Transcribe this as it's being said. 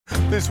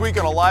This week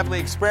on A Lively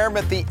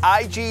Experiment, the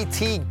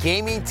IGT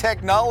gaming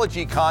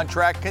technology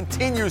contract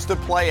continues to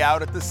play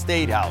out at the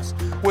State House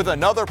with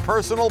another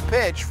personal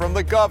pitch from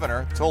the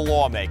governor to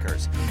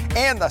lawmakers.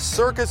 And the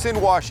circus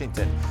in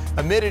Washington.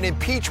 Amid an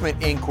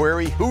impeachment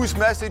inquiry, whose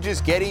message is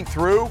getting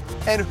through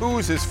and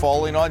whose is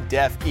falling on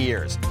deaf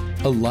ears.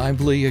 A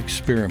Lively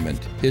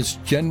Experiment is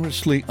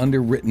generously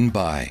underwritten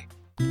by.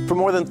 For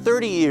more than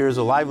 30 years,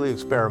 A Lively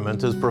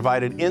Experiment has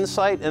provided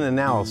insight and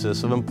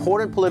analysis of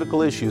important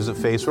political issues that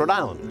face Rhode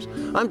Islanders.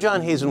 I'm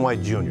John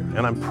Hazen-White Jr., and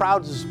I'm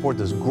proud to support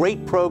this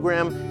great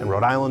program in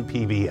Rhode Island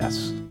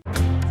PBS.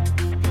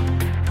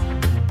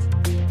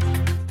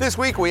 This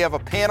week, we have a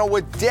panel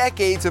with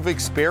decades of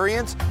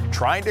experience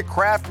trying to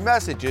craft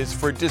messages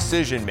for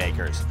decision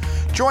makers.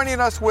 Joining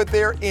us with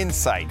their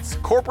insights,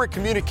 corporate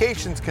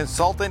communications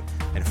consultant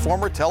and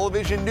former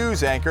television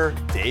news anchor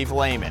Dave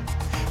Lehman.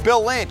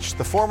 Bill Lynch,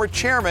 the former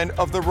chairman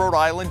of the Rhode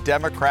Island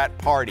Democrat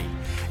Party,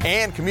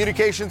 and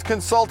communications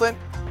consultant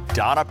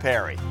Donna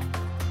Perry.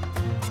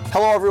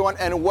 Hello, everyone,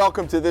 and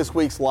welcome to this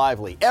week's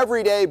Lively.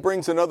 Every day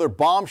brings another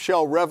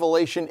bombshell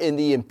revelation in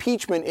the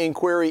impeachment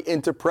inquiry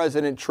into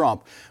President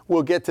Trump.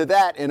 We'll get to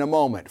that in a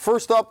moment.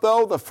 First up,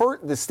 though,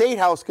 the State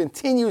House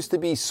continues to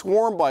be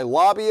swarmed by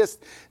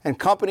lobbyists and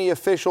company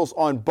officials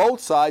on both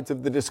sides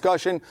of the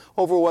discussion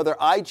over whether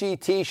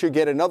IGT should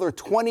get another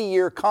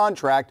 20-year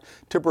contract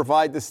to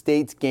provide the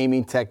state's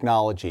gaming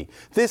technology.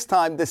 This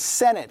time, the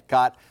Senate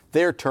got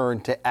their turn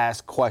to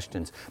ask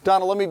questions.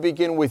 Donna, let me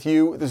begin with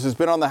you. This has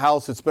been on the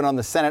House. It's been on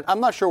the Senate.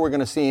 I'm not sure we're going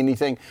to see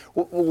anything.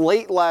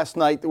 Late last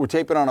night, we're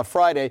taping on a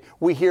Friday,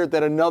 we hear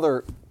that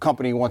another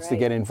company wants to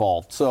get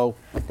involved. So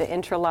the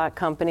Intralot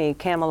company,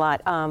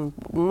 Camelot.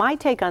 My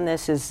take on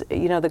this is,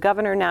 the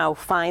governor now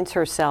finds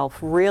herself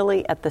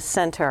really at the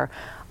center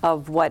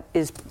of what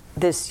is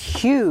this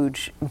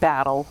huge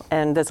battle,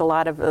 and there's a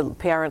lot of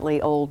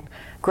apparently old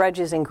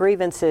grudges and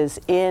grievances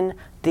in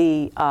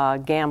the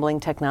gambling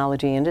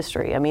technology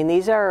industry. I mean,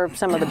 these are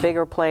some of the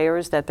bigger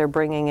players that they're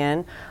bringing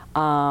in.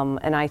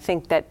 And I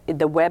think that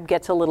the web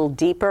gets a little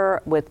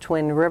deeper with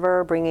Twin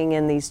River bringing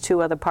in these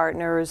two other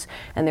partners.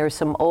 And there's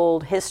some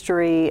old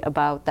history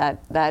about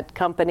that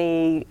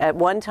company at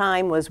one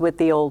time was with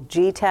the old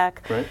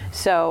G-Tech. Right.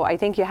 So I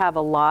think you have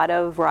a lot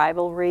of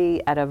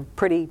rivalry at a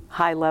pretty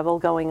high level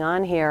going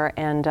on here.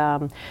 And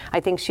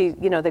I think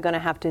they're going to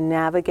have to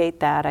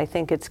navigate that. I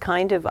think it's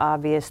kind of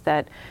obvious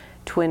that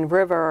Twin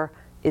River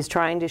is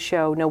trying to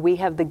show, no, we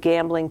have the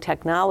gambling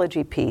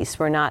technology piece.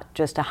 We're not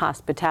just a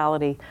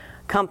hospitality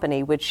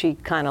company, which she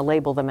kind of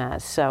labeled them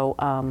as. So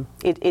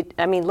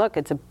look,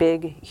 it's a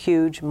big,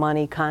 huge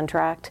money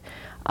contract.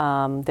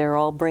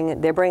 They're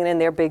bringing in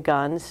their big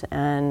guns,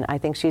 and I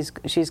think she's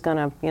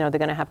gonna, they're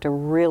gonna have to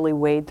really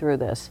wade through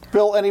this.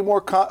 Bill, any more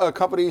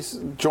companies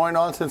join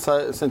on since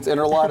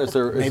Interlot? Is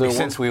there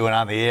since we went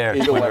on the air?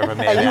 And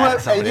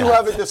you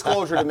have a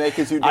disclosure to make,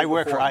 as you did I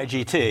work before. for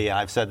IGT, and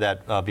I've said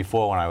that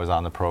before when I was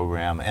on the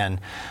program. And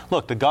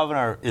look, the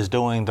governor is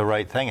doing the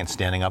right thing and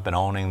standing up and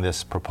owning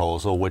this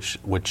proposal,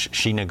 which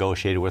she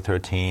negotiated with her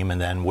team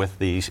and then with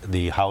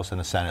the House and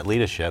the Senate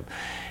leadership.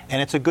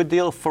 And it's a good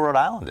deal for Rhode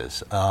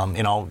Islanders.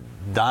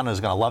 Donna's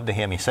going to love to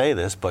hear me say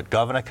this, but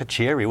Governor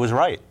Carcieri was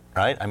right?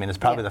 I mean, it's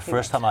probably the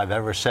first time I've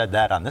ever said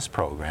that on this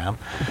program.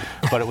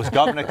 But it was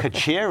Governor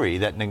Carcieri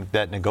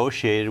that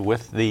negotiated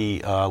with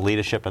the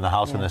leadership in the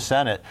House and the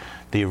Senate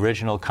the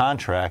original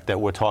contract that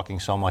we're talking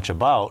so much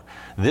about.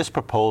 This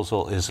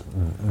proposal is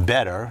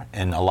better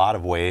in a lot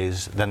of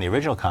ways than the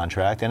original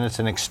contract, and it's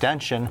an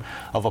extension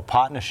of a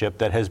partnership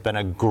that has been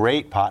a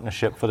great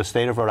partnership for the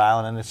state of Rhode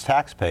Island and its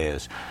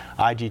taxpayers.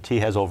 IGT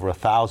has over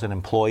 1,000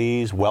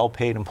 employees,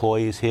 well-paid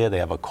employees here. They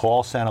have a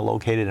call center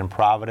located in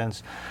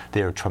Providence.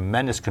 They're a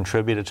tremendous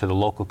contributor to the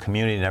local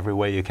community in every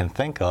way you can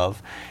think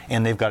of,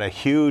 and they've got a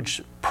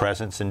huge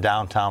presence in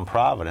downtown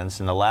Providence,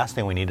 and the last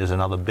thing we need is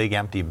another big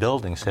empty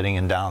building sitting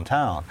in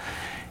downtown.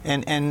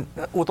 And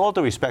with all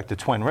due respect to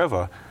Twin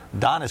River,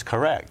 Don is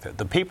correct.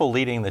 The people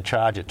leading the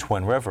charge at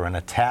Twin River and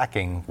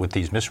attacking with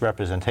these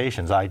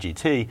misrepresentations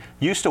IGT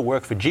used to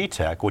work for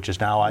G-Tech, which is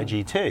now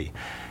IGT.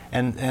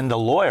 And the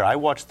lawyer, I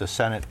watched the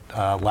Senate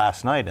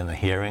last night in the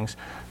hearings,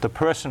 the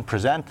person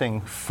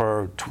presenting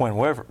for Twin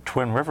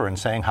River and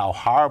saying how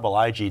horrible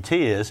IGT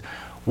is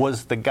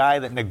was the guy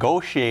that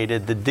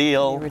negotiated the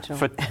deal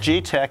for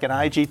G-Tech and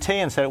IGT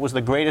and said it was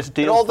the greatest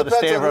deal for the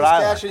state of Rhode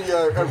Island. It all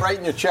depends on who's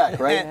writing your check,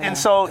 right? And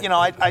so,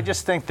 I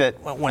just think that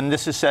when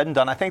this is said and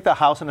done, I think the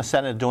House and the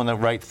Senate are doing the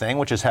right thing,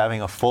 which is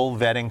having a full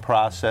vetting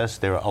process.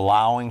 They're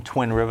allowing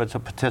Twin River to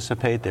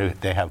participate.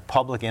 They have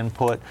public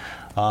input.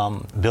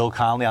 Bill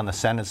Connolly on the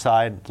Senate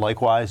side,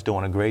 likewise,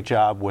 doing a great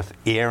job with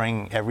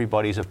airing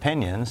everybody's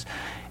opinions.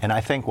 And I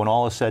think when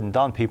all is said and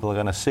done, people are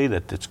going to see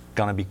that it's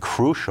going to be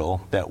crucial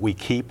that we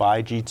keep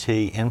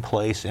IGT in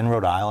place in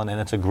Rhode Island,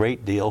 and it's a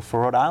great deal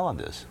for Rhode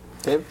Islanders.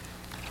 Dave?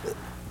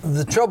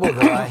 The trouble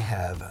that I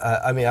have,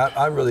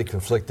 I'm really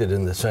conflicted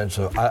in the sense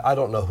of I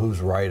don't know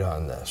who's right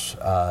on this.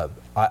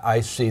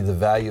 I see the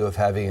value of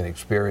having an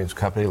experienced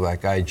company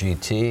like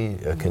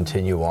IGT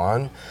continue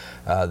on.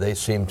 They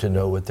seem to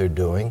know what they're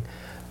doing.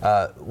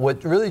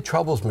 What really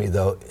troubles me,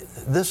 though,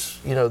 this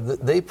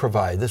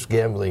this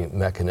gambling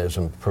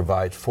mechanism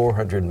provides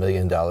 $400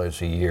 million a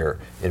year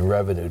in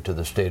revenue to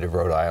the state of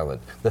Rhode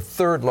Island, the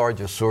third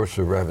largest source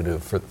of revenue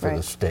for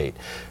the state.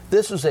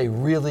 This is a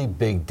really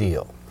big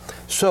deal.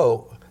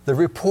 So the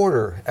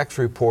reporter,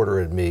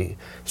 ex-reporter in me,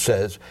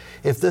 says,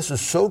 if this is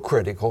so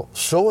critical,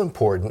 so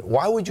important,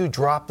 why would you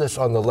drop this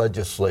on the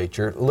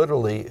legislature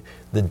literally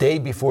the day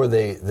before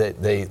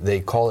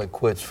they call it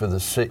quits for the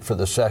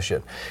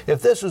session?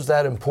 If this is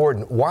that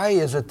important, why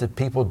is it that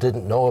people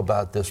didn't know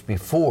about this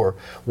before?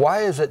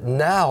 Why is it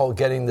now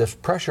getting this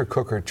pressure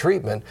cooker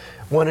treatment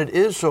when it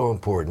is so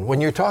important? When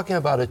you're talking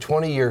about a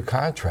 20-year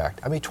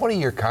contract,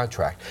 20-year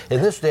contract,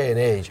 in this day and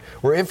age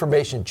where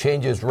information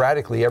changes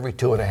radically every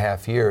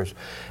 2.5 years,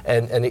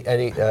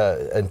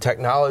 and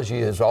technology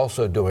is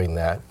also doing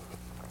that,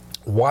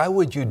 why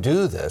would you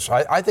do this?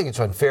 I think it's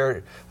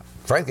unfair.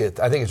 Frankly,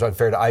 I think it's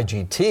unfair to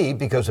IGT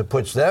because it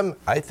puts them,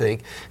 I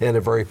think, in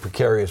a very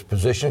precarious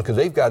position because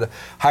they've got to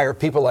hire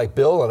people like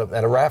Bill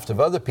and a raft of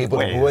other people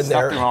to go in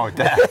there. Nothing wrong with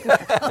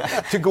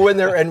that. To go in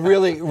there and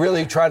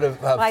really try to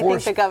force I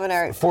think the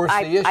governor. Force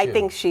the issue. I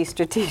think she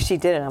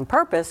did it on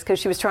purpose because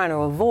she was trying to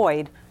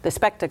avoid the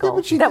spectacle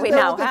that we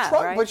now have.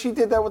 Right? But she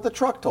did that with the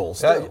truck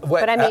tolls, too.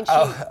 But I mean,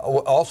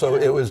 also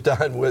it was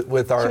done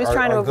with our. She was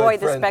trying to avoid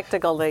the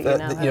spectacle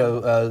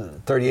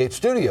that 38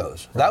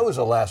 Studios. Right. That was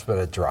a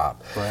last-minute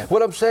drop. Right.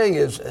 What I'm saying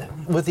is,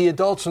 with the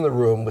adults in the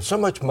room, with so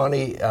much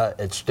money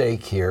at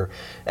stake here,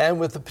 and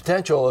with the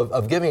potential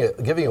of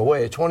giving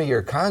away a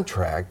 20-year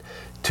contract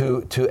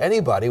to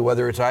anybody,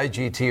 whether it's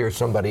IGT or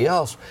somebody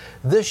else,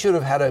 this should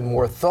have had a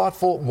more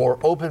thoughtful, more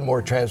open, more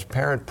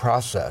transparent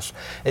process.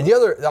 And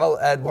I'll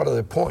add one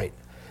other point.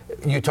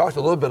 You talked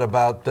a little bit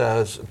about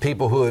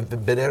people who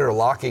have been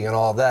interlocking and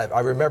all that.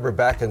 I remember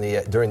back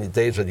during the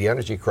days of the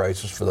energy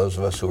crisis, for those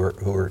of us who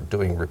were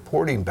doing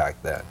reporting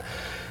back then,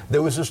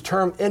 there was this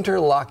term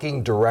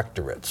interlocking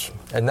directorates,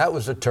 and that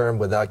was a term,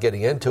 without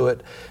getting into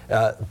it,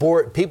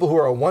 people who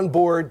are on one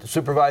board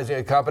supervising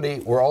a company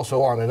were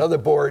also on another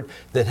board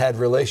that had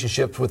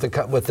relationships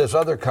with this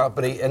other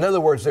company. In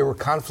other words, there were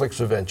conflicts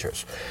of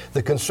interest.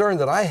 The concern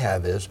that I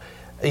have is,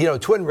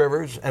 Twin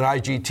Rivers and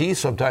IGT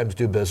sometimes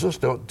do business,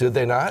 do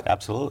they not?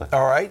 Absolutely.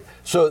 All right.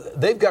 So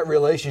they've got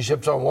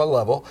relationships on one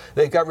level.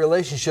 They've got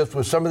relationships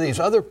with some of these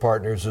other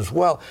partners as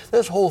well.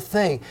 This whole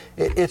thing,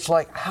 it's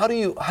like, how do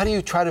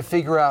you try to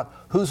figure out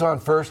who's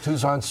on first,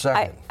 who's on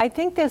second? I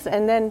think this,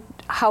 and then,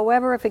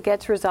 however, if it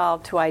gets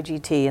resolved to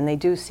IGT, and they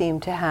do seem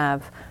to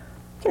have,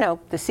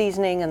 the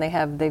seasoning, and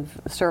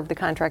they've served the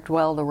contract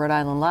well. The Rhode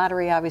Island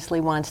Lottery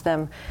obviously wants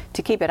them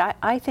to keep it.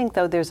 I think,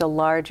 though, there's a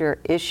larger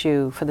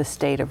issue for the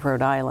state of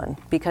Rhode Island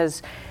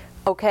because,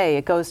 okay,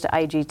 it goes to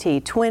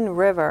IGT. Twin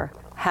River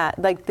had,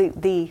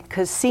 the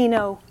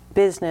casino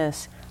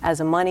business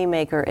as a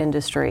moneymaker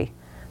industry,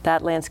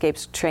 that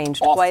landscape's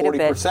changed off quite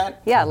 40%? A bit.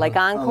 Yeah, like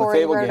Encore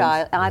in Rhode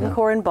Island,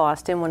 Encore in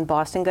Boston, when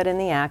Boston got in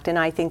the act, and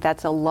I think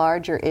that's a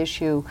larger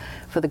issue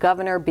for the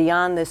governor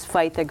beyond this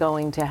fight they're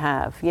going to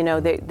have.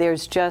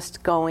 There's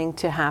just going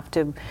to have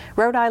to,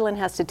 Rhode Island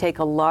has to take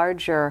a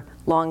larger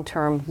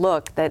long-term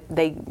look that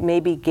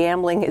maybe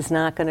gambling is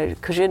not going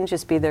to, shouldn't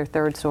just be their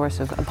third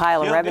source of a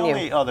pile of revenue. The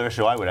only other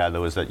issue I would add,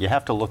 though, is that you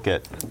have to look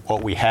at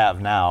what we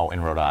have now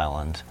in Rhode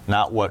Island,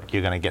 not what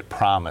you're going to get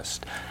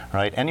promised.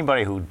 Right?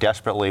 Anybody who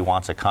desperately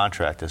wants a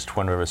contract, as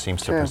Twin River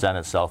seems to present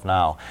itself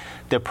now,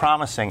 they're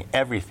promising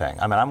everything.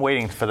 I'm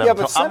waiting for them. Yeah,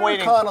 but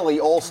Senator Connolly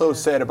also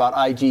said about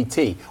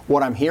IGT,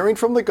 what I'm hearing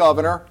from the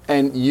governor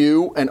and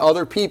you and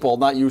other people,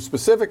 not you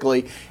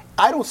specifically,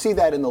 I don't see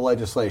that in the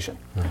legislation.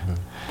 Mm-hmm.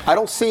 I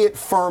don't see it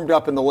firmed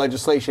up in the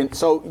legislation.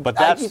 So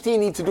IGT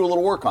needs to do a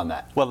little work on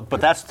that. Well,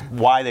 but that's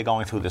why they're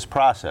going through this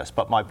process.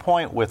 But my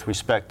point with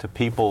respect to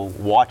people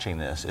watching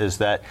this is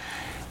that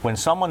when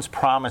someone's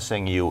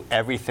promising you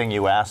everything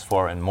you ask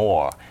for and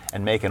more,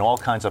 and making all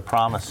kinds of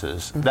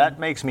promises, that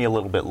makes me a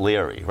little bit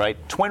leery, right?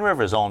 Twin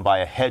River is owned by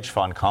a hedge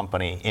fund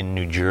company in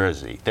New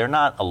Jersey. They're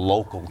not a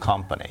local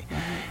company.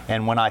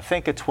 And when I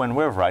think of Twin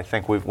River, I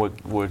think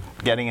we're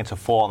getting into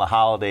fall and the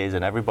holidays,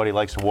 and everybody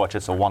likes to watch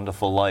It's a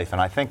Wonderful Life.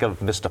 And I think of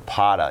Mr.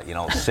 Potter,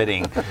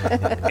 sitting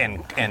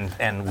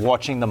and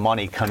watching the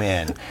money come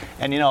in.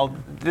 And,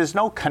 there's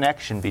no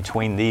connection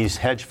between these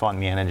hedge fund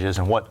managers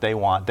and what they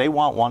want. They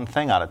want one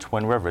thing out of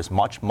Twin River, as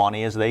much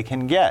money as they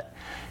can get.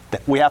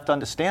 We have to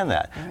understand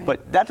that. Right.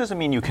 But that doesn't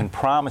mean you can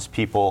promise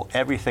people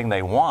everything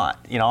they want.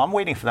 I'm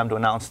waiting for them to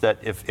announce that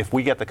if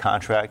we get the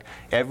contract,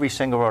 every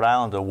single Rhode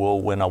Islander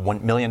will win a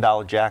 $1 million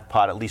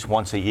jackpot at least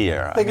once a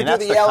year. They can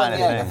do the Allen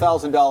Yang,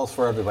 $1,000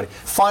 for everybody.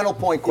 Final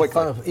point,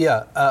 quickly.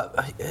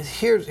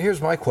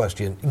 Here's my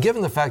question.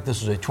 Given the fact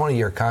this is a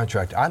 20-year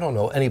contract, I don't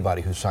know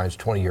anybody who signs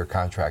 20-year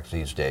contracts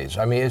these days.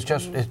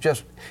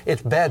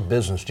 It's bad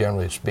business,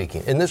 generally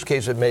speaking. In this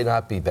case, it may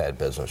not be bad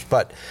business,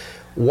 but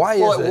why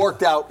is it? It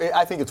worked out.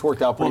 I think it's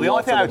worked out pretty well.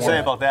 Well, the only thing I would say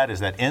about that is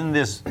that in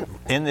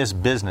this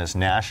business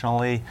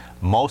nationally,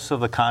 most of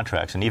the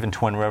contracts, and even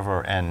Twin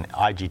River and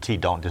IGT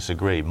don't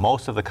disagree,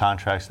 most of the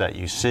contracts that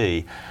you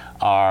see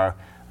are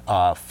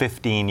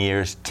 15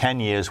 years, 10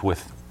 years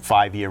with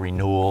 5-year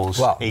renewals,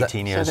 Well,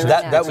 18 years. So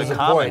that was the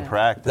point.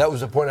 Practice. That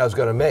was the point I was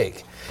going to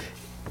make.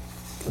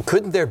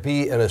 Couldn't there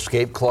be an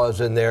escape clause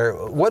in there?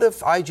 What if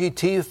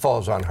IGT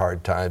falls on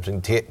hard times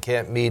and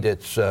can't meet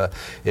its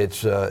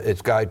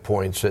guide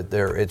points,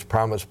 its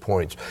promise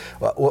points?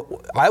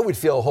 I would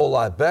feel a whole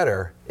lot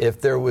better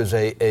if there was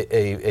a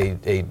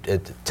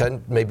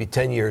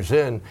 10 years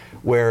in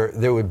where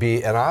there would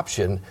be an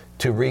option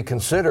to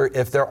reconsider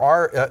if there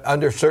are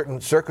under certain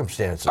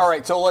circumstances. All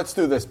right, so let's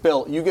do this.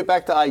 Bill, you get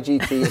back to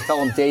IGT and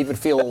tell them Dave would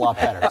feel a lot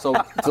better. So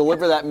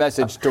deliver that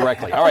message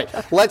directly. All right,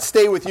 let's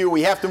stay with you.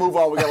 We have to move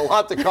on. We got a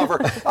lot to cover.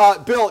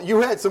 Bill, you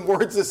had some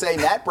words to say.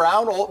 Matt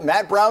Brown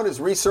has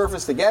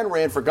resurfaced again,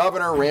 ran for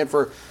governor, ran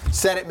for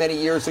Senate many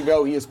years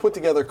ago. He has put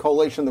together a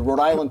coalition, the Rhode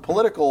Island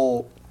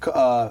Political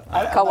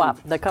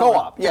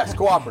Co-op. Yes,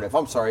 cooperative.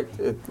 I'm sorry.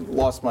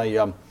 Lost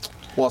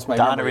my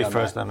Donna memory on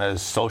refers that. to them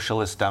as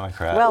socialist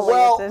Democrats.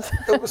 Well,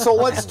 so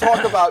let's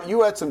talk about,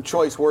 you had some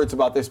choice words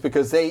about this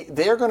because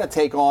they're going to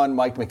take on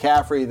Mike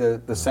McCaffrey,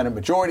 the Senate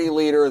Majority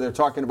Leader. They're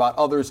talking about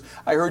others.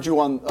 I heard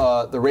you on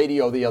the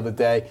radio the other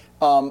day.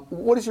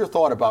 What is your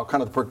thought about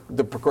kind of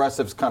the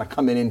progressives kind of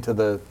coming into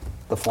the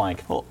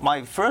flank? Well,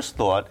 my first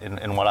thought,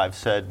 in what I've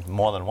said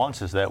more than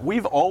once, is that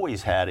we've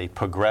always had a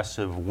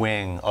progressive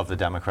wing of the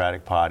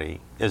Democratic Party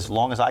as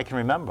long as I can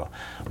remember.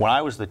 When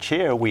I was the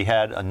chair, we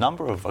had a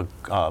number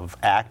of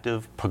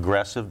active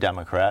progressive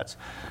Democrats.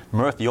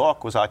 Mirth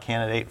York was our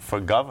candidate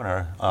for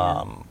governor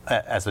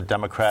as a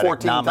Democratic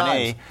 14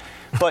 nominee. times.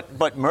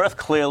 But Mirth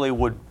clearly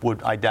would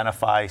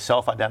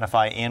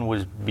self-identify, and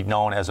would be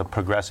known as a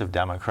progressive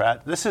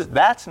Democrat.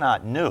 That's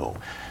not new.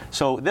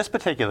 So this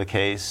particular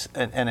case,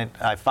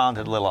 I found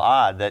it a little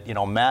odd that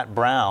Matt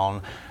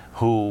Brown,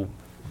 who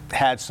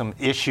had some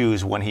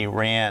issues when he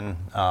ran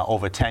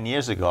over 10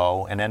 years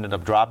ago and ended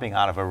up dropping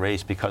out of a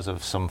race because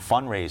of some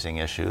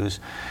fundraising issues,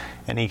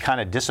 and he kind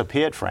of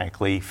disappeared,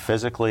 frankly,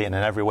 physically and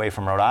in every way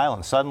from Rhode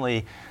Island.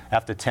 Suddenly,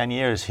 after 10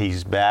 years,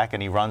 he's back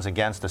and he runs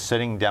against the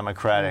sitting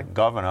Democratic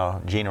governor,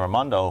 Gina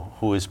Raimondo,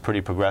 who is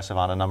pretty progressive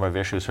on a number of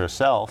issues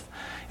herself,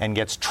 and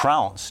gets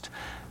trounced.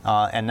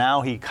 And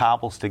now he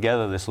cobbles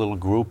together this little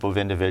group of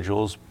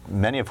individuals,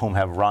 many of whom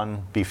have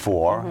run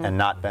before and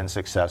not been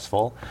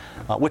successful,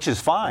 which is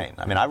fine.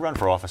 I mean, I run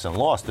for office and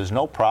lost. There's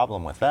no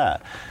problem with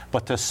that.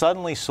 But to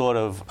suddenly sort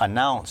of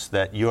announce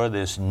that you're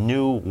this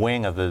new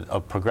wing of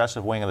a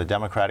progressive wing of the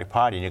Democratic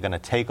Party and you're going to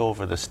take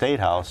over the State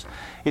House,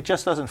 it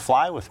just doesn't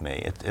fly with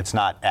me. It's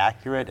not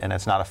accurate and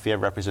it's not a fair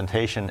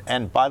representation.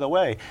 And by the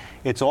way,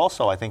 it's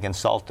also, I think,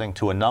 insulting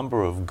to a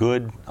number of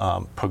good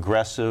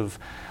progressive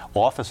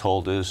office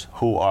holders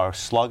who are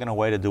slugging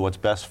away to do what's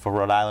best for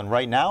Rhode Island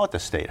right now at the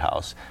State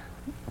House.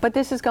 But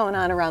this is going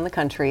on around the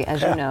country,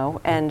 as you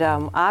know, and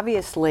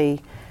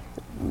obviously,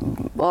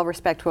 all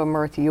respect to a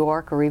Mirth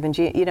York or even,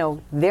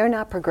 they're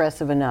not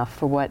progressive enough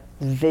for what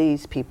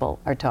these people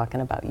are talking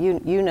about.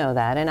 You know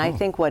that, and I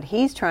think what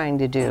he's trying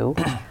to do,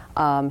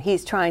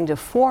 he's trying to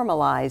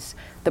formalize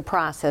the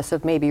process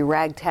of maybe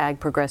ragtag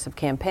progressive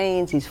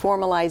campaigns. He's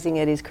formalizing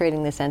it. He's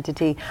creating this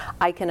entity.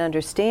 I can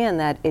understand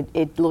that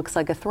it looks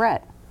like a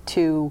threat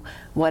to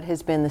what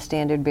has been the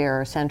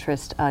standard-bearer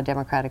centrist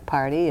Democratic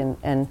Party,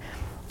 and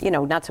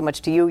not so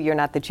much to you, you're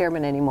not the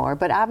chairman anymore,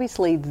 but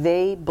obviously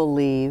they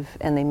believe,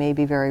 and they may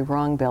be very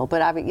wrong, Bill,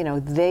 but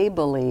they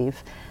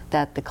believe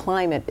that the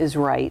climate is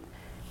right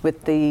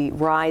with the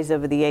rise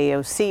of the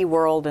AOC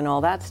world and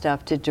all that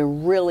stuff to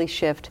really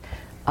shift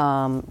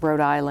Rhode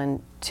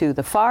Island to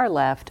the far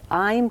left.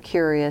 I'm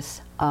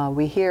curious,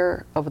 we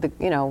hear over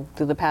through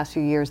the past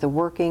few years, the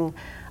Working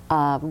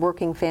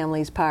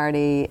Families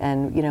Party,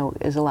 and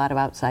is a lot of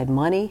outside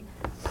money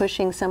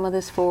pushing some of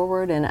this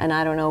forward, and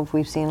I don't know if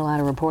we've seen a lot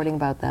of reporting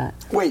about that.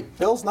 Wait,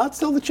 Bill's not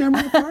still the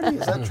chairman of the party?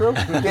 Is that true?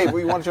 Dave,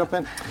 you want to jump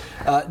in?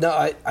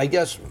 No, I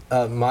guess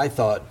my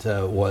thought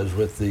was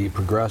with the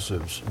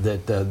progressives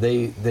that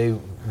they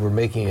were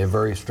making a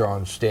very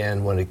strong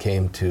stand when it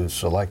came to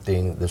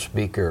selecting the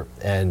speaker,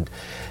 and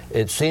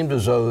it seemed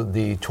as though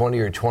the 20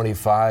 or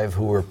 25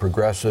 who were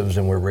progressives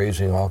and were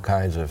raising all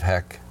kinds of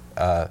heck,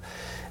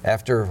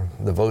 after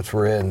the votes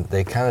were in,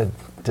 they kind of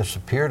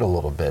disappeared a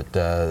little bit.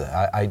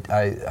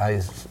 I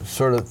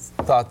sort of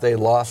thought they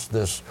lost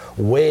this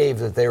wave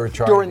that they were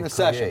trying during to the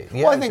create. session.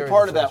 Yeah, well, I think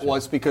part of that session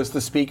was because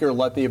the speaker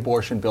let the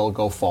abortion bill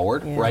go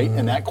forward, right?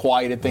 And that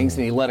quieted things,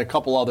 and he let a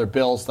couple other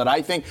bills that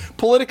I think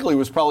politically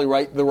was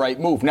probably the right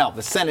move. Now,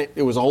 the Senate,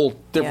 it was a whole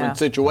different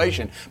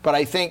situation. But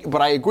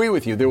I agree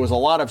with you. There was a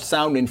lot of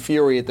sound and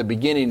fury at the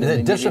beginning, and then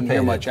you didn't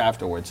hear much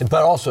afterwards.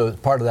 But also,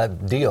 part of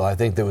that deal, I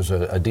think there was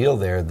a deal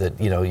there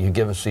that, you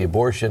give us the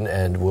abortion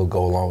and we'll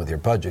go along with your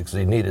budget, because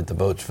they needed the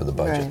votes for the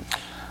budget.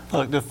 Right.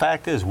 Look, the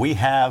fact is we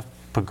have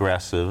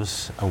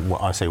progressives,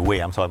 I say we,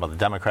 I'm talking about the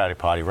Democratic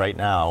Party right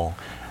now,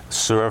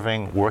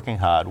 serving, working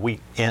hard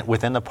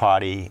within the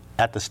party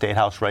at the State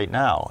House right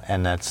now.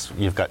 And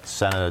you've got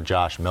Senator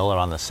Josh Miller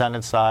on the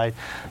Senate side,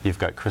 you've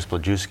got Chris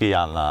Blajewski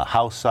on the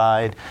House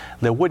side.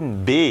 There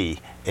wouldn't be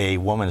a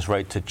woman's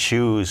right to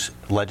choose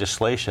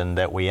legislation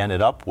that we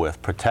ended up with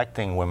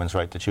protecting women's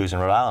right to choose in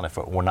Rhode Island if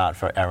it were not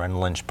for Erin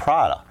Lynch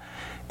Prada.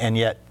 And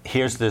yet,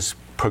 here's this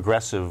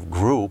progressive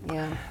group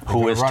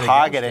who They're is gonna run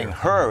targeting against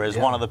her. her as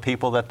one of the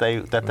people that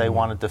they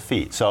want to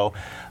defeat. So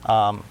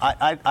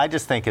I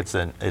just think it's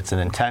an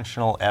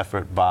intentional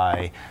effort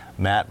by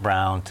Matt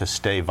Brown to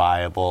stay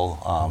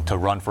viable, to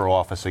run for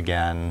office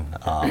again,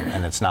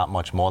 and it's not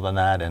much more than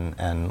that.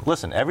 And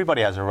listen,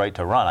 everybody has a right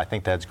to run. I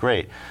think that's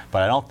great,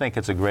 but I don't think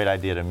it's a great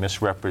idea to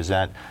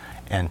misrepresent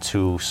and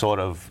to sort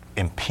of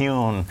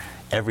impugn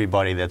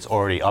everybody that's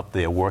already up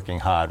there working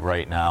hard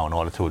right now in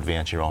order to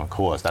advance your own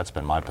cause. That's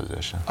been my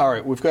position. All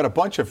right, we've got a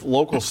bunch of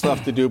local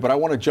stuff to do, but I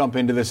want to jump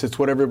into this. It's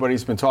what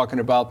everybody's been talking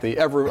about, the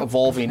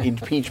ever-evolving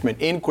impeachment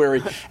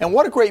inquiry. And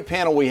what a great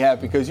panel we have,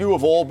 because you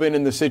have all been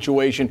in the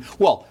situation.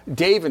 Well,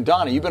 Dave and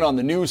Donna, you've been on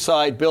the news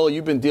side. Bill,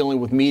 you've been dealing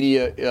with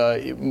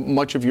media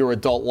much of your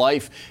adult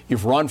life.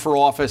 You've run for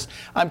office.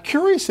 I'm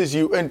curious, as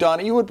you, and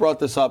Donna, you had brought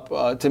this up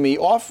to me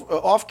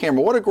off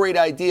camera. What a great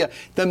idea.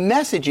 The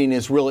messaging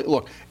is really,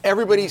 look,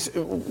 everybody's,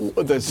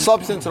 the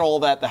substance and all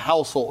that, the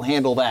House will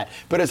handle that.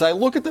 But as I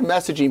look at the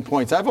messaging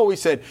points, I've always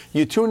said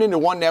you tune into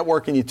one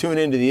network and you tune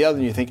into the other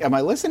and you think, am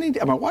I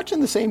watching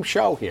the same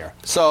show here?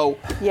 So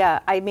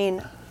yeah, I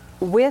mean,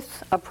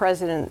 with a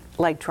president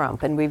like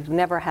Trump, and we've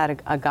never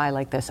had a guy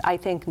like this, I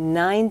think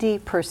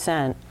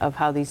 90% of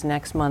how these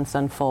next months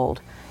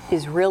unfold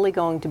is really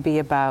going to be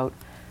about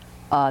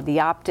the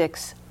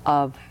optics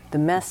of the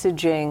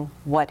messaging,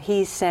 what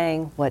he's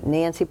saying, what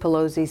Nancy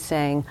Pelosi's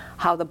saying,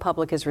 how the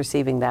public is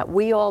receiving that.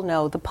 We all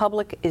know the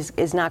public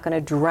is not going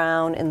to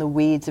drown in the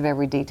weeds of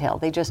every detail.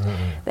 They just,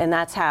 and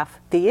that's half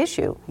the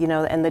issue, you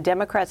know, and the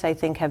Democrats, I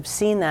think, have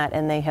seen that,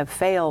 and they have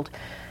failed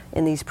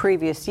in these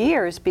previous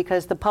years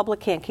because the public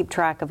can't keep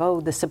track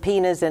of, the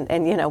subpoenas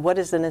and you know, what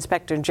does an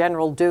inspector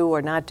general do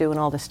or not do and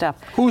all this stuff.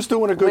 Who's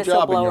doing a good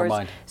job in your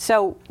mind?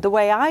 So the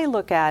way I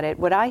look at it,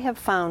 what I have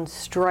found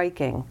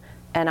striking,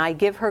 and I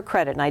give her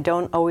credit, and I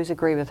don't always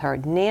agree with her,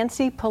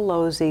 Nancy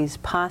Pelosi's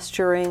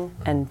posturing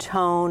and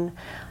tone,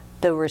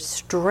 the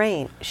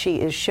restraint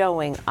she is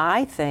showing,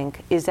 I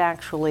think, is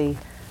actually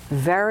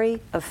very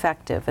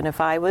effective. And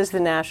if I was the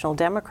National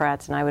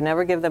Democrats, and I would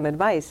never give them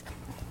advice,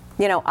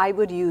 you know, I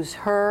would use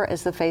her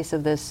as the face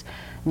of this,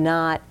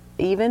 not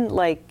even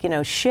like, you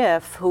know,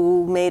 Schiff,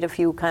 who made a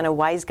few kind of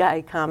wise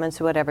guy comments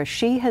or whatever.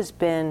 She has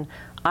been,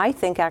 I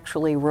think,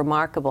 actually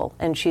remarkable,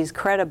 and she's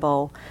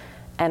credible.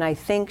 And I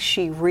think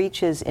she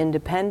reaches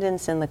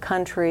independents in the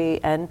country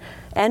and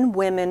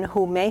women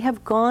who may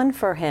have gone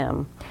for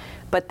him,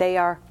 but they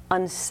are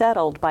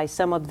unsettled by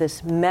some of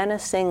this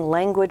menacing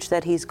language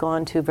that he's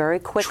gone to very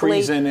quickly.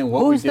 Treason and what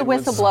who's we the did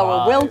with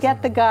whistleblower? spies. We'll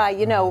get the guy,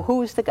 you know,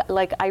 who's the guy?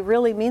 Like, I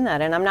really mean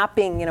that. And I'm not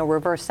being, you know,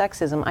 reverse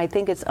sexism. I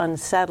think it's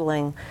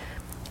unsettling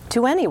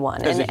to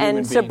anyone. As a human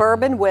being.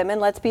 Suburban women,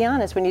 let's be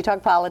honest, when you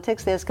talk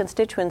politics, there's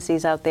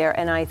constituencies out there.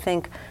 And I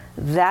think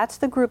that's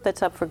the group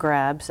that's up for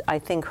grabs. I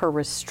think her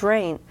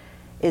restraint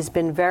has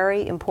been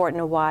very important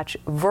to watch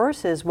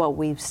versus what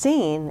we've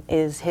seen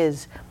is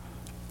his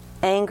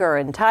anger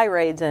and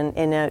tirades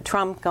and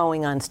Trump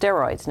going on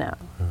steroids now.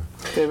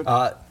 David?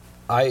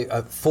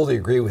 I fully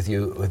agree with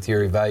you with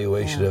your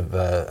evaluation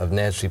of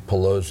Nancy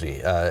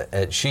Pelosi.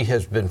 And she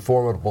has been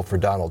formidable for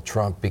Donald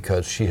Trump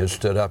because she has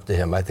stood up to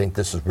him. I think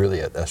this is really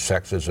a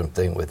sexism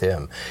thing with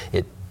him.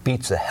 It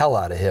beats the hell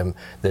out of him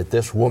that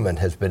this woman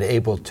has been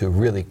able to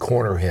really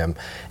corner him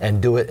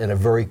and do it in a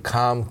very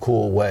calm,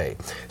 cool way.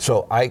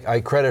 So I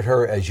credit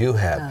her as you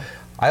have. Yeah.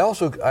 I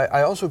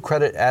also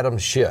credit Adam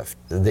Schiff,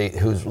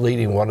 who's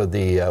leading one of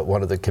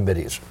the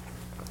committees.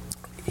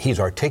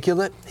 He's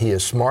articulate. He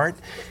is smart.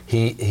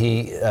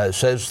 He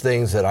says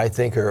things that I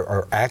think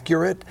are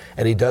accurate,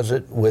 and he does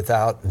it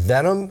without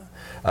venom.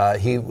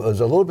 He was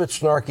a little bit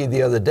snarky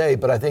the other day,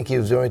 but I think he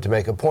was going to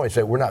make a point,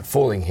 say, we're not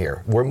fooling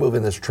here. We're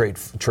moving this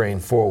train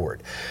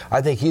forward.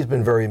 I think he's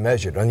been very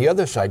measured. On the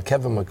other side,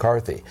 Kevin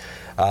McCarthy,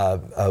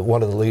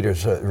 one of the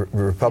leaders,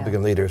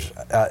 Republican leaders,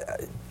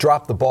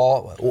 dropped the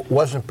ball,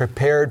 wasn't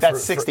prepared for that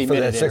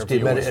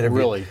 60-minute interview.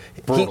 Really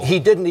brutal. He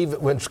didn't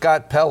even, when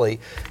Scott Pelley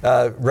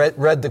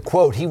read the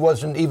quote, he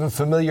wasn't even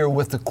familiar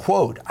with the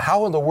quote.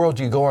 How in the world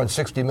do you go on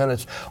 60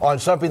 Minutes on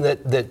something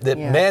that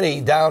Manny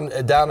down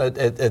at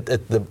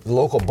the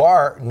local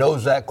bar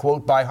knows that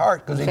quote by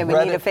heart because he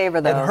read it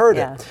and heard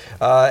it.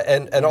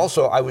 And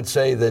also, I would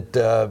say that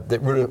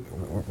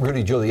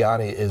Rudy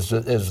Giuliani is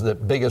the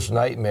biggest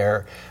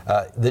nightmare.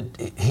 That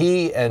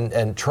he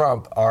and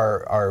Trump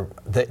are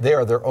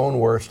their own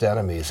worst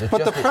enemies.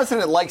 But the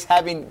president likes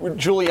having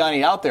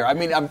Giuliani out there. I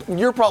mean,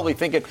 you're probably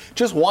thinking,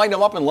 just wind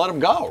him up and let him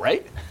go,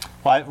 right?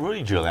 Well,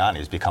 Rudy Giuliani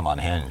has become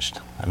unhinged.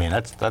 I mean,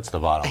 that's the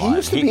bottom line. He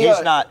used to be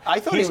I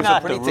thought he was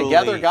a pretty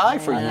together guy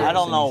for years. I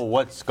don't know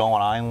what's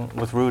going on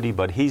with Rudy,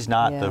 but he's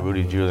not the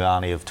Rudy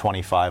Giuliani of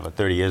 25 or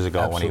 30 years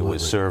ago when he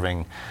was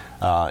serving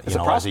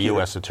as a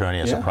U.S. attorney,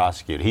 as a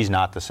prosecutor. He's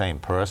not the same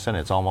person.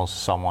 It's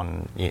almost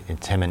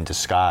it's him in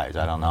disguise.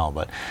 I don't know.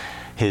 But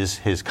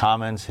his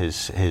comments,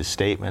 his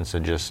statements are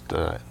just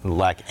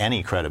lack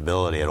any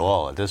credibility at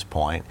all at this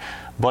point.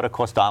 But of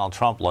course, Donald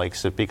Trump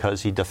likes it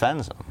because he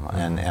defends him,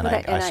 and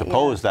I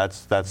suppose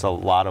that's a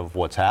lot of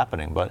what's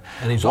happening. But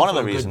and he's one also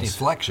of the a good reasons,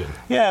 deflection.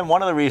 Yeah, and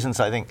one of the reasons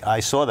I think I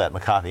saw that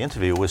McCarthy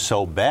interview was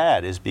so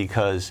bad is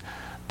because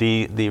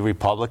the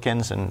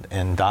Republicans,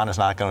 and Don is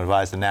not going to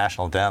advise the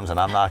National Dems, and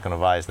I'm not going to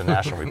advise the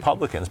National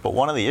Republicans, but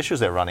one of the issues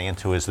they're running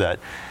into is that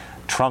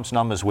Trump's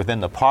numbers within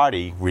the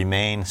party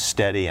remain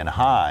steady and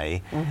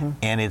high,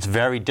 and it's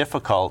very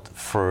difficult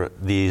for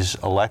these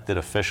elected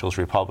officials,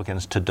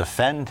 Republicans, to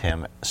defend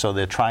him. So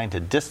they're trying to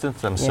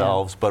distance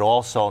themselves, but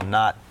also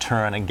not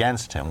turn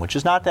against him, which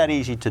is not that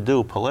easy to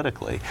do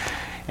politically.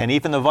 And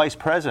even the vice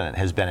president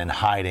has been in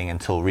hiding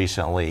until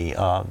recently,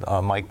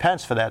 Mike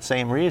Pence, for that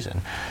same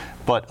reason.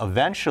 But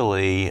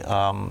eventually,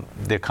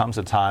 there comes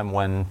a time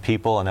when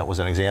people, and that was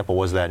an example,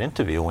 was that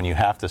interview, when you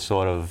have to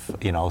sort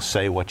of,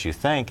 say what you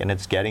think, and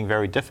it's getting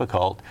very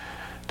difficult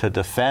to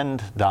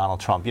defend Donald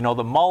Trump. The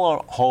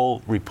Mueller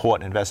whole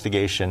report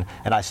investigation,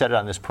 and I said it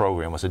on this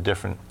program, was a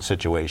different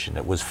situation.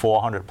 It was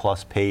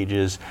 400-plus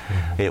pages.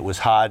 It was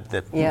hard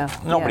that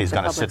nobody's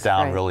going to sit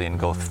down really and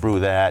go through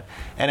that.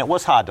 And it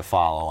was hard to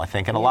follow, I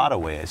think, in a lot of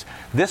ways.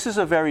 This is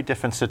a very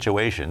different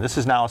situation. This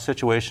is now a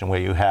situation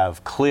where you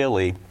have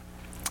clearly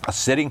a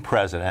sitting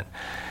president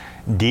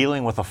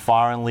dealing with a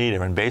foreign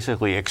leader and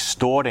basically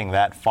extorting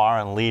that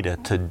foreign leader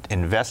to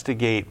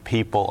investigate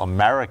people,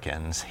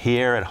 Americans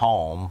here at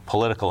home,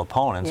 political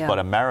opponents, but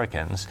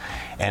Americans.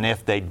 And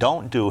if they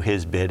don't do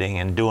his bidding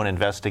and do an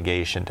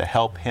investigation to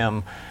help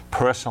him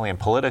personally and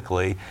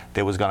politically,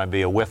 there was going to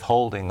be a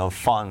withholding of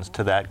funds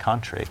to that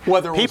country.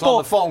 Whether it was on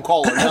the phone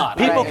call or not.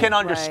 People can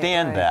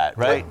understand that,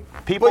 right?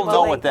 People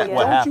know what happened.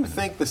 Don't you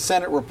think the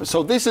Senate...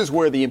 So this is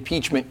where the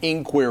impeachment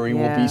inquiry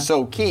will be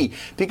so key.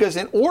 Because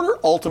in order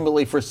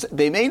ultimately for...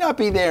 They may not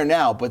be there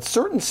now, but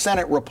certain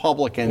Senate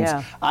Republicans,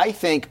 I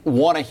think,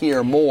 want to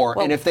hear more.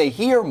 And if they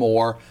hear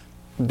more,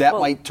 that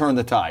might turn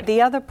the tide.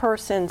 The other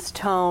person's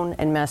tone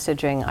and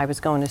messaging, I was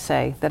going to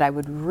say, that I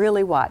would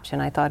really watch,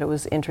 and I thought it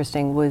was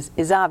interesting,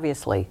 is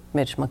obviously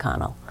Mitch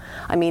McConnell.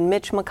 I mean,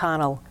 Mitch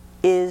McConnell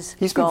is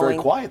He's been very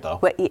quiet, though.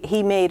 But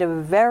he made a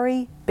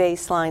very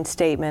baseline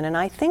statement, and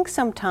I think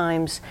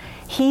sometimes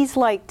he's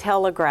like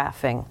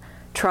telegraphing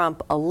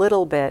Trump a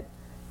little bit.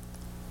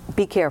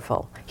 Be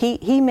careful.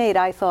 He made,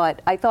 I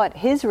thought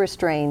his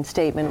restrained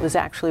statement was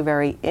actually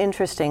very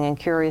interesting and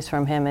curious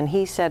from him, and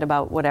he said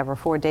about,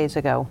 4 days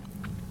ago,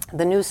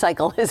 the news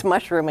cycle is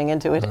mushrooming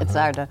into it. It's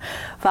hard to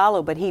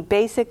follow. But he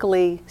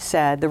basically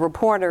said, the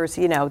reporters,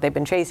 they've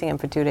been chasing him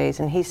for 2 days,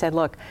 and he said,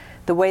 look,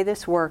 the way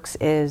this works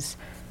is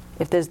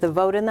if there's the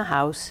vote in the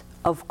House,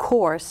 of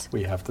course,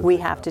 we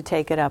have to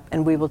take it up,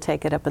 and we will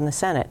take it up in the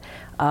Senate.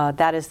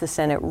 That is the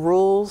Senate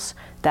rules.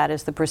 That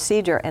is the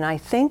procedure. And I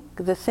think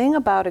the thing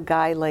about a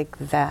guy like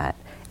that,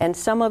 and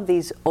some of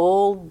these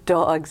old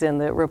dogs in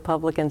the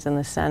Republicans in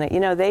the Senate,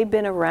 they've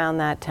been around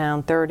that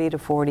town 30 to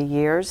 40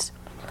 years.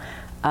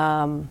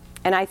 And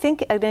I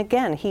think, and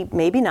again, he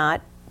maybe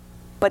not,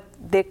 but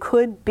there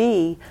could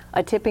be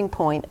a tipping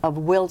point of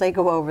will they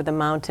go over the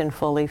mountain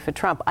fully for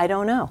Trump? I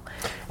don't know.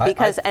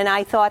 Because, and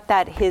I thought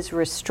that his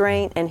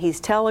restraint, and he's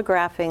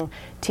telegraphing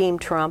Team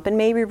Trump, and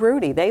maybe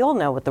Rudy, they all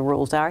know what the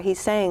rules are. He's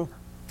saying,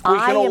 we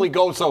can only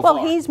go so far.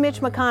 Well, he's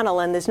Mitch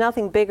McConnell, and there's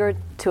nothing bigger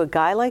to a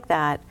guy like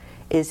that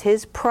is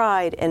his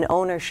pride and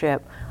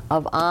ownership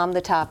of I'm the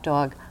top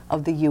dog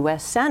of the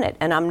U.S. Senate,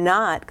 and I'm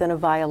not going to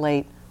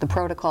violate the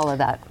protocol of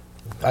that.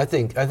 I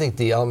think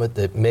the element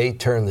that may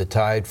turn the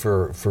tide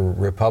for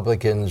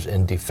Republicans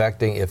in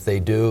defecting, if they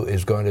do,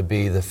 is going to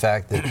be the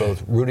fact that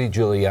both Rudy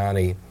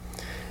Giuliani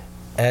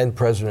and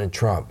President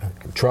Trump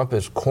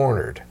is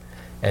cornered,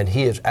 and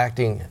he is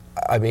acting.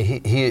 I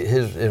mean,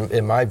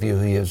 in my view,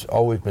 he has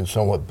always been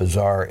somewhat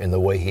bizarre in the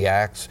way he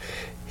acts.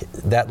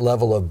 That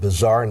level of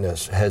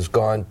bizarreness has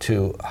gone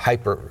to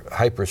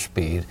hyper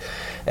speed,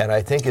 and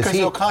I think because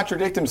he'll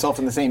contradict himself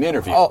in the same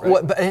interview. Oh,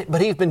 right? but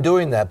he's been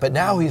doing that. But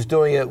now he's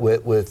doing it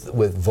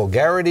with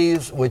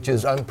vulgarities, which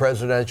is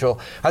unpresidential.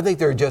 I think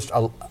there are just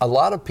a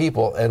lot of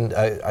people, and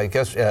I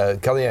guess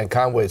Kellyanne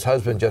Conway's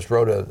husband just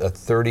wrote a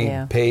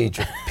 30-page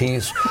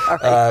piece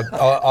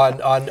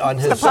on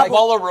his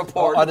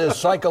report on his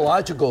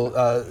psychological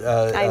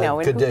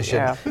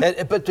condition.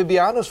 But to be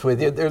honest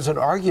with you, there's an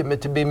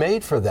argument to be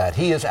made for that.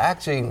 He is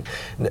acting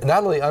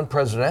not only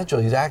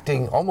unpresidential, he's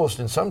acting almost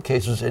in some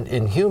cases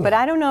inhuman. But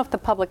I don't know if the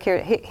public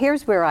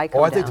here's where I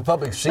come down. I think the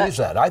public sees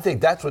that. I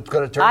think that's what's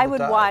going to turn the tide. I would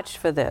watch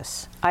for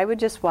this. I would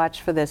just watch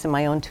for this in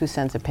my own 2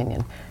 cents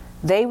opinion.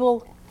 They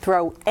will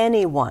throw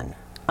anyone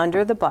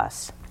under the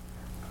bus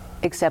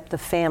except the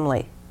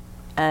family.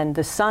 And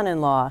the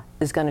son-in-law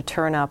is going to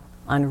turn up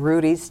on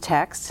Rudy's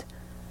texts,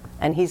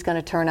 and he's going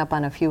to turn up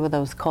on a few of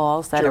those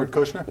calls. Jared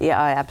Kushner? Yeah,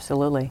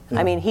 absolutely. Yeah.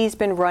 I mean, he's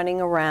been running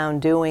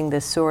around doing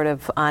this sort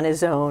of on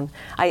his own.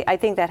 I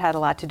think that had a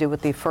lot to do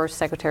with the first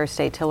Secretary of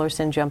State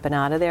Tillerson jumping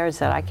out of there and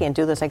said, I can't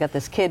do this. I got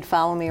this kid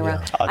following me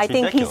around. Yeah. I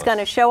think he's going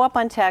to show up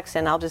on text,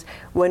 and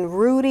when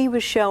Rudy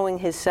was showing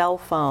his cell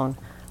phone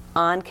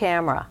on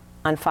camera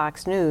on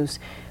Fox News,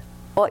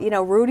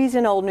 well, Rudy's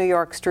an old New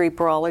York street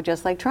brawler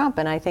just like Trump,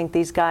 and I think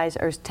these guys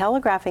are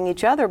telegraphing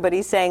each other, but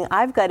he's saying,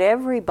 I've got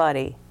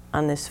everybody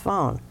on this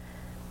phone.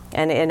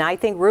 And I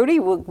think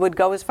Rudy would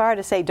go as far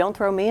to say, don't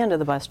throw me under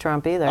the bus,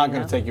 Trump, either. I'm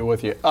going to take you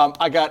with you.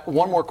 I got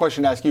one more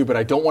question to ask you, but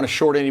I don't want to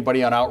short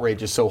anybody on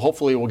outrages, so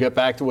hopefully we'll get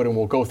back to it and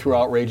we'll go through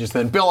outrages.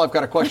 Then, Bill, I've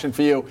got a question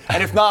for you,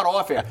 and if not,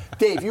 off air.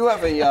 Dave, you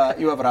have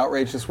an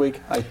outrage this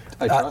week, I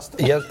trust?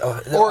 Yes.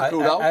 Or a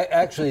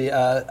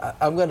kudo?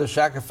 I'm going to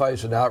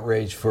sacrifice an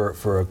outrage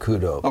for a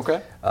kudo.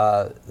 Okay.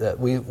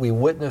 We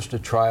witnessed a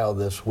trial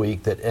this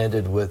week that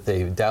ended with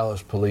a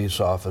Dallas police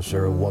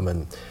officer, a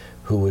woman,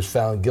 who was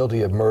found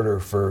guilty of murder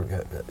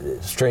for,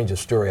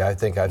 strangest story I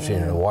think I've seen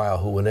in a while,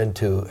 who went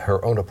into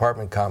her own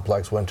apartment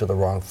complex, went to the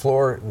wrong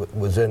floor,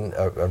 was in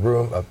a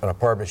room, an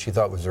apartment she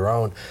thought was her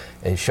own,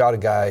 and shot a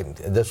guy.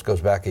 This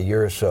goes back a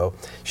year or so.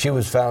 She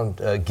was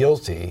found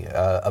guilty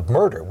of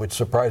murder, which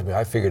surprised me.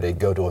 I figured they'd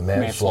go to a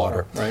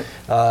manslaughter. Right.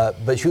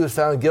 But she was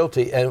found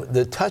guilty, and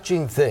the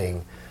touching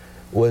thing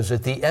was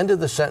at the end of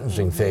the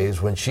sentencing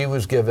phase, when she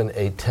was given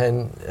a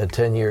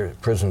 10-year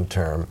prison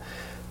term,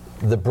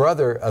 the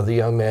brother of the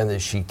young man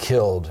that she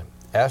killed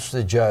asked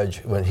the judge,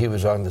 when he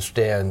was on the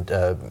stand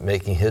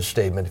making his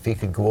statement, if he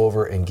could go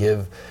over and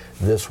give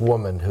this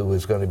woman, who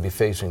was going to be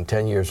facing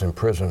 10 years in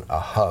prison, a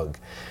hug.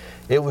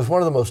 It was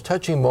one of the most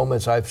touching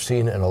moments I've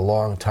seen in a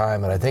long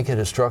time, and I think it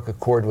has struck a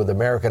chord with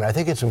America. And I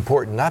think it's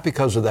important, not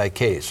because of that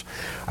case.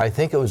 I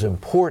think it was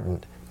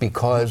important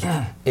because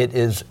it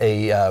is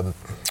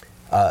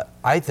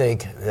I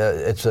think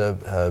it's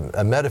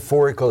a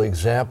metaphorical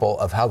example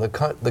of how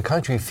the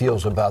country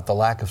feels about the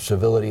lack of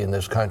civility in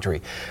this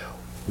country.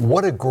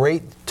 What a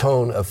great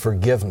tone of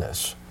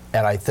forgiveness.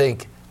 And I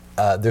think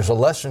there's a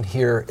lesson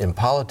here in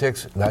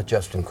politics, not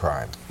just in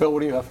crime. Bill,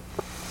 what do you have?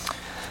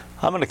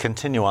 I'm going to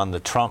continue on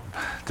the Trump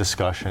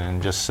discussion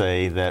and just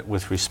say that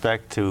with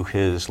respect to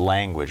his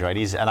language, right?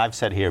 And I've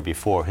said here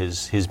before,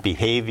 his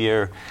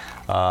behavior,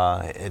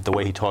 the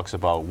way he talks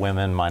about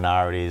women,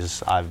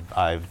 minorities,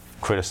 I've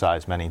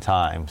criticized many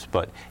times,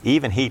 but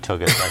even he took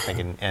it, I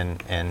think,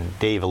 and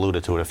Dave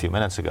alluded to it a few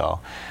minutes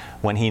ago,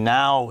 when he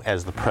now,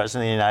 as the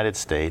President of the United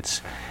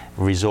States,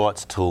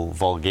 resorts to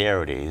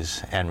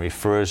vulgarities and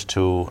refers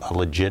to a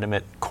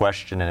legitimate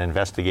question and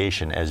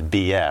investigation as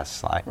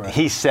BS.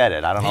 He said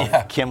it. I don't know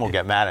if Kim will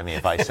get mad at me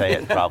if I say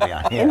it, probably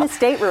on here. In the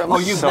stateroom. Oh,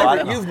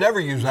 you've never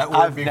used that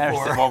word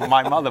before. Well,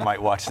 my mother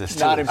might watch this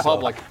too. Not in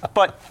public.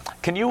 But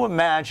can you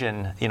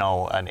imagine,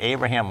 an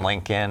Abraham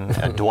Lincoln,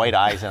 a Dwight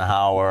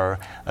Eisenhower,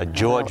 a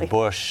George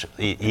Bush,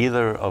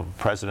 either of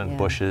President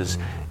Bush's,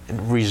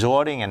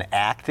 resorting and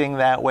acting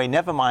that way?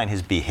 Never mind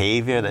his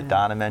behavior that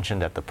Donna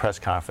mentioned at the press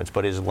conference,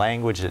 but his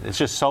language, it's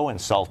just so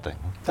insulting.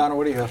 Donna,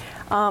 what do you have?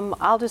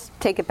 I'll just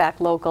take it back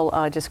local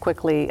just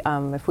quickly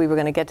if we were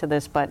going to get to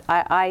this, but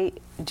I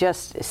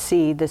just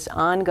see this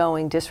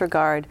ongoing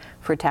disregard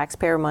for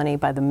taxpayer money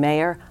by the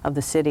mayor of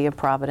the city of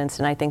Providence,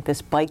 and I think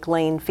this bike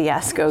lane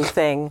fiasco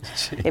thing,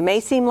 it may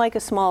seem like a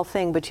small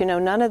thing, but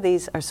none of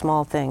these are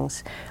small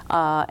things.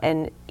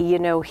 And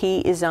he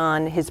is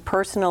on his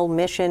personal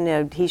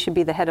mission. He should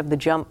be the head of the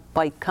Jump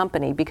Bike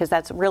Company, because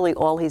that's really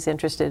all he's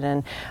interested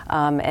in.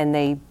 And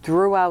they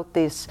drew out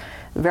this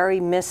very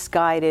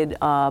misguided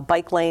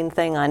bike lane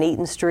thing on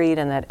Eaton Street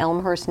and that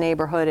Elmhurst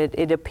neighborhood.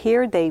 It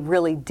appeared they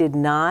really did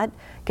not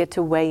get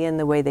to weigh in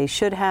the way they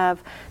should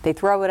have. They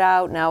throw it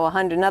out, now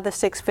another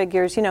 6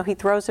 figures. He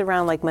throws it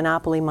around like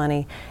Monopoly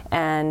money.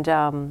 And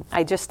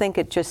I just think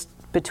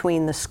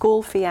between the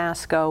school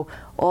fiasco,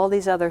 all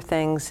these other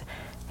things,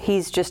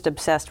 he's just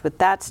obsessed with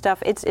that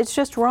stuff. It's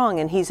just wrong,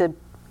 and he's a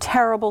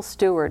terrible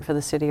steward for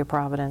the city of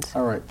Providence.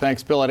 All right,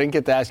 thanks, Bill. I didn't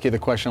get to ask you the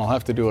question. I'll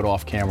have to do it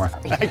off camera.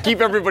 Keep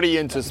everybody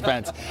in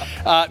suspense.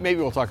 Maybe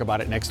we'll talk about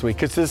it next week,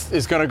 because this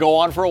is going to go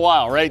on for a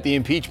while, right? The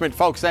impeachment.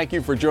 Folks, thank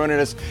you for joining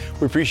us.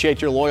 We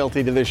appreciate your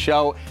loyalty to this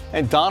show.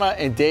 And Donna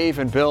and Dave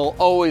and Bill,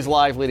 always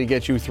lively to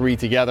get you three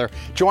together.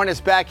 Join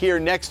us back here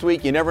next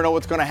week. You never know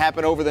what's going to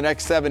happen over the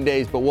next 7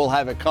 days, but we'll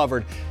have it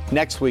covered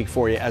next week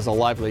for you as a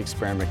lively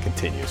experiment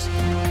continues.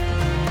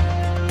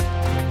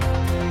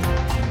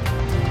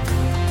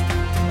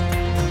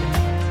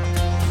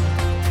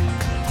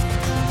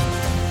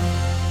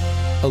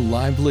 A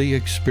Lively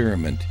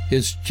Experiment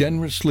is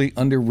generously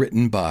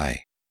underwritten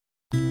by.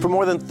 For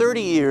more than 30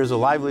 years, A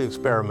Lively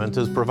Experiment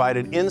has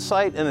provided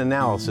insight and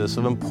analysis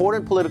of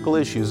important political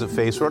issues that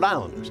face Rhode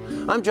Islanders.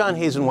 I'm John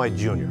Hazen White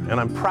Jr., and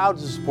I'm proud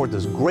to support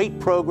this great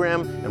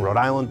program in Rhode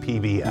Island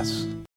PBS.